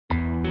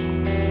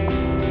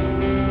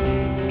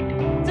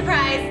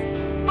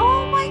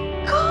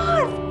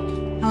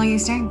long are you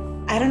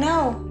staying? I don't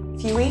know. A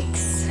few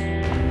weeks.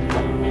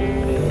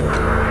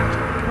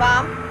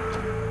 Mom,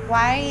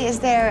 why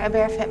is there a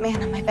barefoot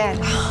man on my bed?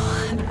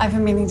 I've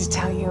been meaning to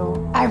tell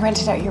you. I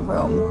rented out your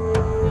room.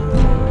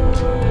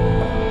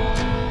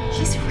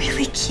 He's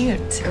really cute.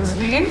 Isn't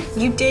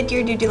he? You did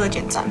your due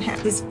diligence on him.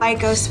 His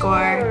FICO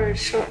score.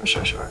 Sure.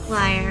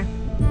 Liar.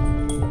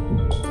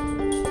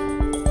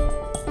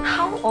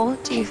 How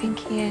old do you think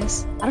he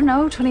is? I don't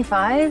know,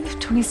 25,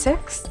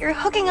 26? You're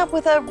hooking up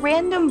with a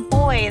random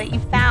boy that you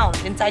found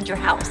inside your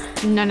house.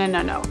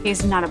 No.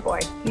 He's not a boy.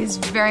 He's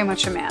very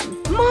much a man.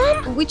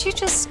 Mom! Would you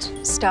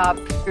just stop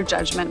your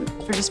judgment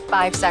for just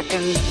 5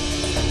 seconds?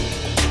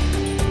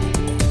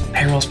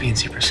 Payroll's being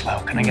super slow.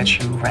 Can I get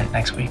you rent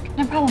next week?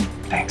 No problem.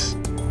 Thanks.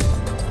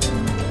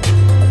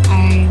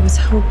 I was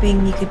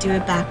hoping you could do a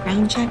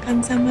background check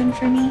on someone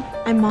for me.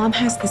 My mom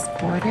has this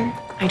boarder.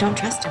 I don't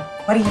trust him.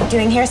 What are you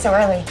doing here so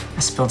early? I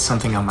spilled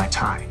something on my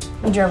tie.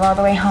 You drove all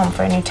the way home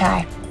for a new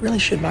tie. Really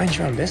should mind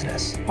your own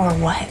business. Or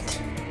what?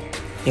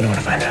 You don't want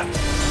to find out.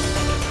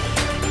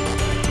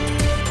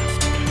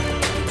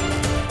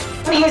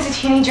 When he was a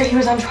teenager, he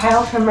was on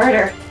trial for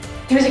murder.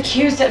 He was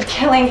accused of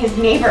killing his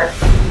neighbor.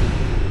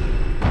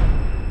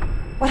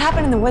 What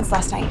happened in the woods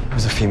last night? It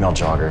was a female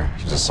jogger.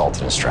 She was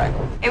assaulted and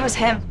strangled. It was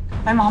him,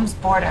 my mom's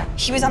boarder.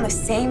 He was on the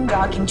same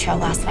jogging trail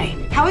last night.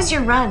 How was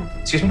your run?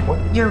 Excuse me?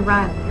 What? Your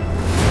run.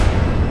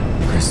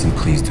 Kristen,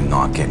 please do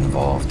not get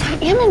involved. I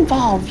am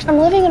involved. I'm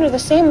living under the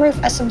same roof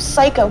as some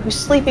psycho who's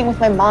sleeping with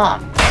my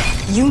mom.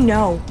 You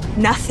know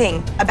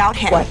nothing about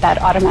him. What,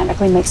 that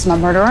automatically makes him a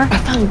murderer? I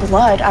found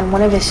blood on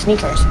one of his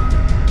sneakers.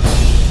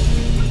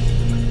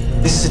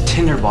 This is a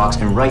tinderbox,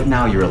 and right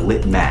now you're a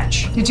lit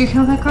match. Did you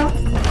kill that girl?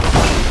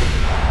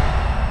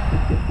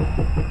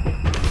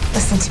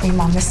 Listen to me,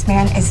 Mom. This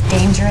man is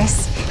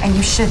dangerous, and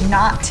you should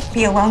not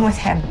be alone with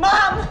him.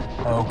 Mom!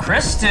 Oh,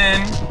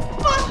 Kristen!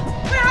 Mom,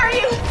 where are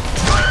you?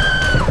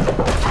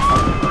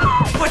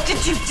 What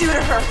did you do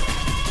to her?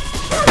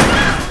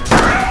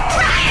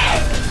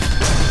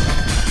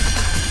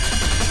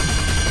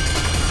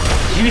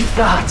 You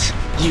thought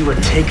you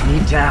would take me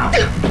down.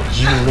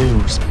 You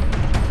lose.